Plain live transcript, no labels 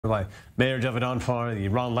By Meir Javedanfar, the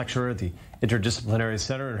Iran lecturer at the Interdisciplinary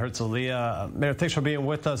Center in Herzliya. Meir, thanks for being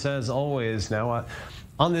with us as always. Now,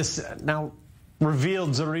 on this now revealed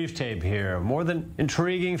Zarif tape here, more than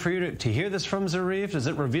intriguing for you to hear this from Zarif. Does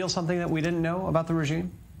it reveal something that we didn't know about the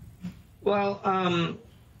regime? Well,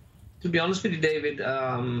 to be honest with you, David,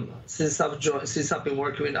 since I've been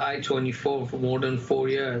working with I-24 for more than 4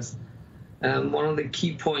 years, one of the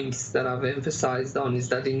key points that I've emphasized on is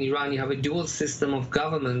that in Iran you have a dual system of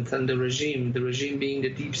government and the regime being the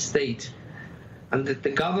deep state, and that the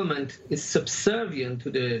government is subservient to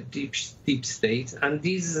the deep state. And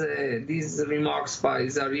these remarks by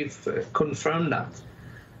Zarif confirm that.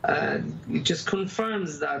 It just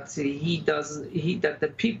confirms that that the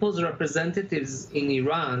people's representatives in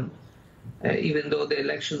Iran, even though the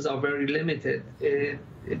elections are very limited,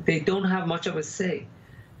 they don't have much of a say.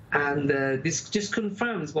 And this just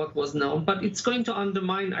confirms what was known, but it's going to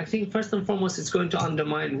undermine, I think, first and foremost, it's going to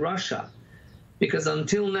undermine Russia, because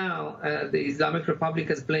until now, the Islamic Republic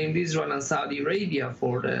has blamed Israel and Saudi Arabia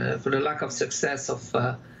for the lack of success of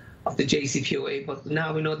the JCPOA. But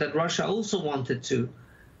now we know that Russia also wanted to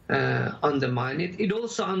undermine it. It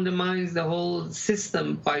also undermines the whole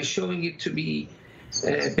system by showing it to be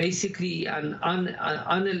basically run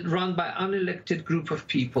by unelected group of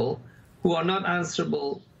people who are not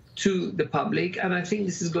answerable to the public, and I think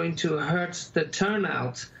this is going to hurt the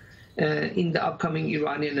turnout in the upcoming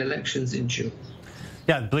Iranian elections in June.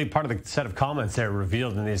 Yeah, I believe part of the set of comments there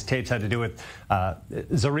revealed in these tapes had to do with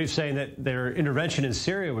Zarif saying that their intervention in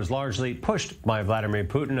Syria was largely pushed by Vladimir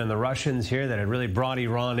Putin and the Russians here, that had really brought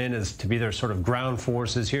Iran in as to be their sort of ground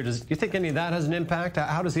forces here. Do you think any of that has an impact?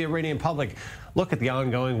 How does the Iranian public look at the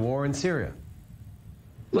ongoing war in Syria?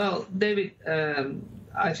 Well, David,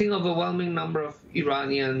 I think overwhelming number of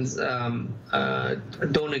Iranians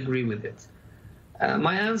don't agree with it.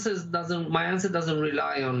 My answer doesn't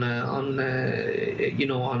rely on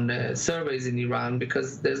surveys in Iran,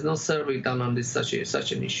 because there's no survey done on this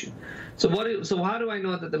such an issue. So how do I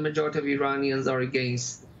know that the majority of Iranians are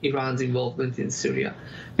against Iran's involvement in Syria?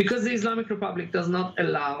 Because the Islamic Republic does not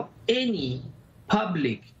allow any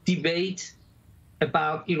public debate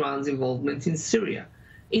about Iran's involvement in Syria.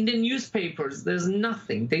 In the newspapers, there's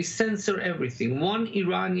nothing. They censor everything. One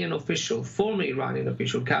Iranian official, former Iranian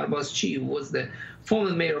official, Karbaschi, who was the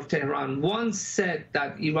former mayor of Tehran, once said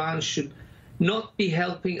that Iran should not be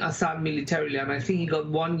helping Assad militarily, and I think he got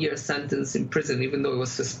 1 year sentence in prison, even though he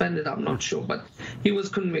was suspended, I'm not sure, but he was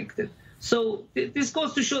convicted. So this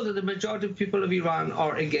goes to show that the majority of people of Iran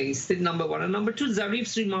are against it, number one. And number two,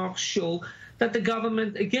 Zarif's remarks show that the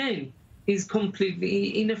government, again, is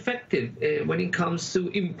completely ineffective when it comes to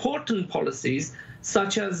important policies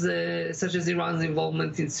such as Iran's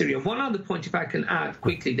involvement in Syria. One other point, if I can add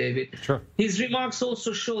quickly, David. Sure. His remarks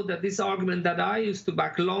also show that this argument that I used to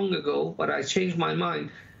back long ago, but I changed my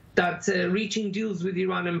mind, that reaching deals with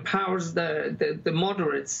Iran empowers the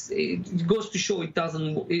moderates. It goes to show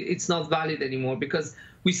it's not valid anymore, because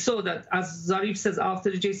we saw that, as Zarif says,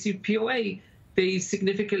 after the JCPOA, they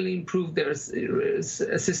significantly improved their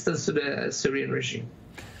assistance to the Syrian regime.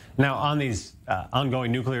 Now, on these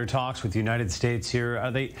ongoing nuclear talks with the United States here,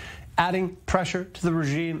 are they adding pressure to the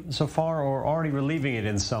regime so far, or already relieving it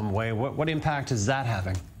in some way? What impact is that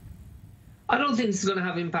having? I don't think this is going to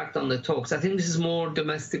have impact on the talks. I think this is more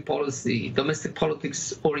domestic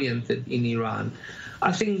politics oriented in Iran.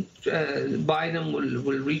 I think Biden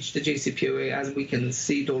will reach the JCPOA, as we can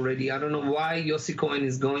see it already. I don't know why Yossi Cohen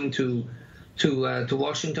is going to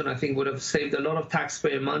Washington. I think would have saved a lot of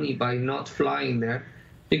taxpayer money by not flying there,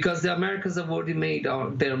 because the Americans have already made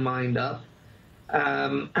their mind up.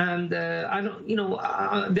 The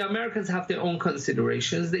Americans have their own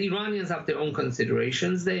considerations. The Iranians have their own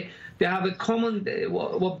considerations. They have a common.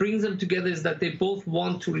 What brings them together is that they both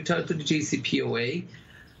want to return to the JCPOA.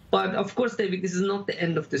 But of course, David, this is not the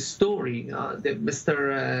end of the story. Mr.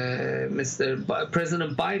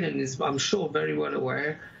 President Biden is, I'm sure, very well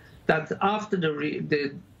aware that after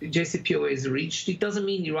the JCPOA is reached, it doesn't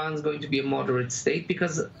mean Iran is going to be a moderate state,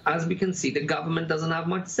 because, as we can see, the government doesn't have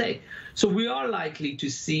much say. So we are likely to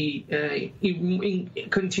see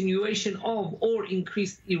continuation of or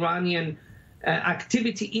increased Iranian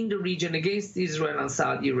activity in the region against Israel and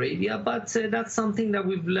Saudi Arabia. But that's something that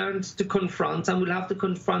we've learned to confront, and we'll have to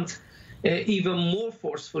confront even more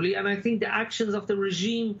forcefully. And I think the actions of the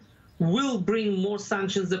regime will bring more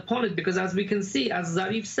sanctions upon it, because, as we can see, as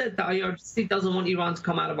Zarif said, the IRGC doesn't want Iran to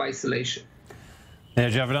come out of isolation. Meir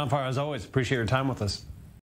Javedanfar, as always, appreciate your time with us.